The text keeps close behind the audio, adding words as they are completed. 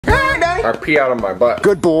I pee out of my butt.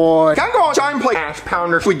 Good boy. Can I go outside and play ass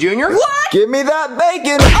pounders with Junior? What? Give me that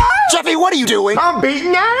bacon. Ah! Jeffy, what are you doing? I'm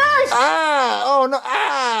beating that ass. Ah! Oh no!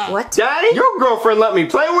 Ah! What? Daddy, your girlfriend let me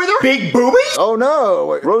play with her big boobies? Oh no!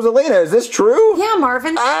 Wait, Rosalina, is this true? Yeah,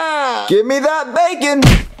 Marvin. Ah! Give me that bacon.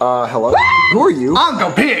 Hello? Who are you?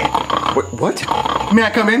 Uncle Pig. What? May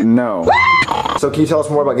I come in? No. So can you tell us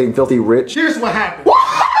more about getting filthy rich? Here's what happened.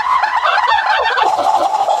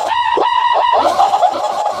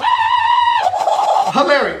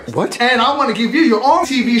 Hilarious. What? And I want to give you your own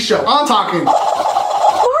TV show. I'm talking. Mario,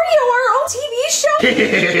 our own TV show?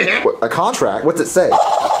 What, a contract? What's it say?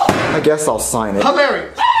 I guess I'll sign it.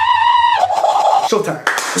 Hilarious. Showtime.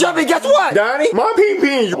 Jeffy, guess what? Daddy, my pee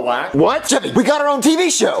is black. What? Jeffy, we got our own TV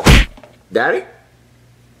show. Daddy?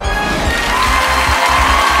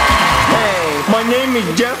 Hey, my name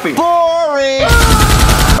is Jeffy. Boring!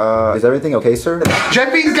 Is everything okay, sir?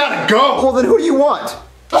 Jeffy's gotta go. Well, then who do you want?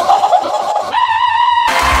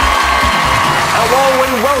 Hello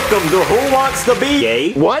and welcome to Who Wants to Be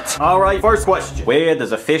Gay? What? Alright, first question. Where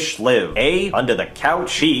does a fish live? A. Under the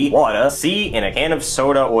couch. B. Water. C. In a can of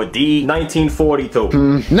soda. Or D. 1942.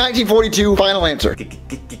 1942, final answer. Get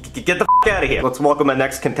the f out of here. Let's welcome the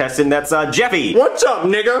next contestant. That's Jeffy. What's up,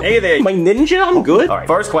 nigga? Hey there. My ninja? I'm good. Alright,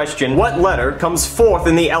 first question. What letter comes fourth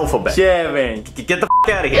in the alphabet? 7. Get the f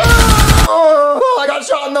out of here. Oh, I got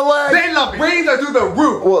shot in the leg. They love it. Ratings are through the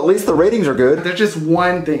roof. Well, at least the ratings are good. There's just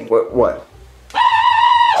one thing. What?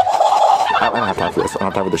 I don't have time for this. I don't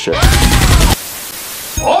have time for this shit.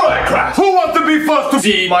 Alright, class. Who wants to be first to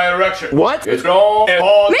see my erection? What? It's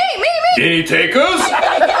on. Me! Any takers?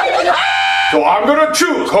 So I'm gonna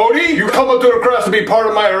choose. Cody, you come up to the class to be part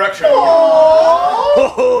of my erection.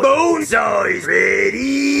 Bone size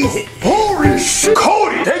ready. Holy shit.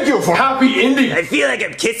 Cody, thank you for happy ending. I feel like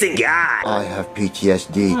I'm kissing God. I have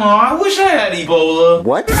PTSD. I wish I had Ebola.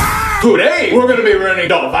 What? Today, we're gonna be learning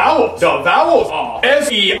the vowels. The vowels are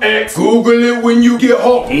S-E-X. Google it when you get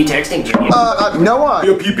home. Are you texting Junior? Noah.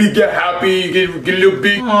 Your pee-pee get happy, get a little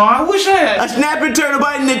big. I wish I had. A snapping turtle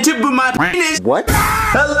biting the tip of my penis. What?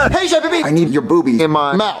 Hello. Hey, Jeffy, I need your boobies in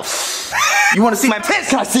my mouth. You want to see my tits?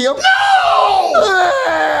 Can I see them? No!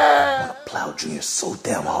 Plow Junior so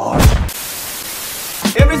damn hard.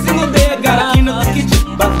 Every single day I gotta clean up the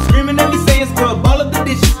kitchen. About to screaming at me saying scrub all of the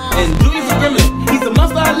dishes. And Junior's a gremlin, he's the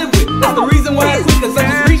monster I live with. That's the reason why I quit, cause I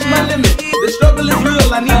just reached my limit. The struggle is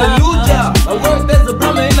real, I need a new job. I worked as a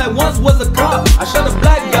plumber and I once was a cop. I shot a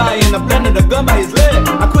black guy and I planted a gun by his leg.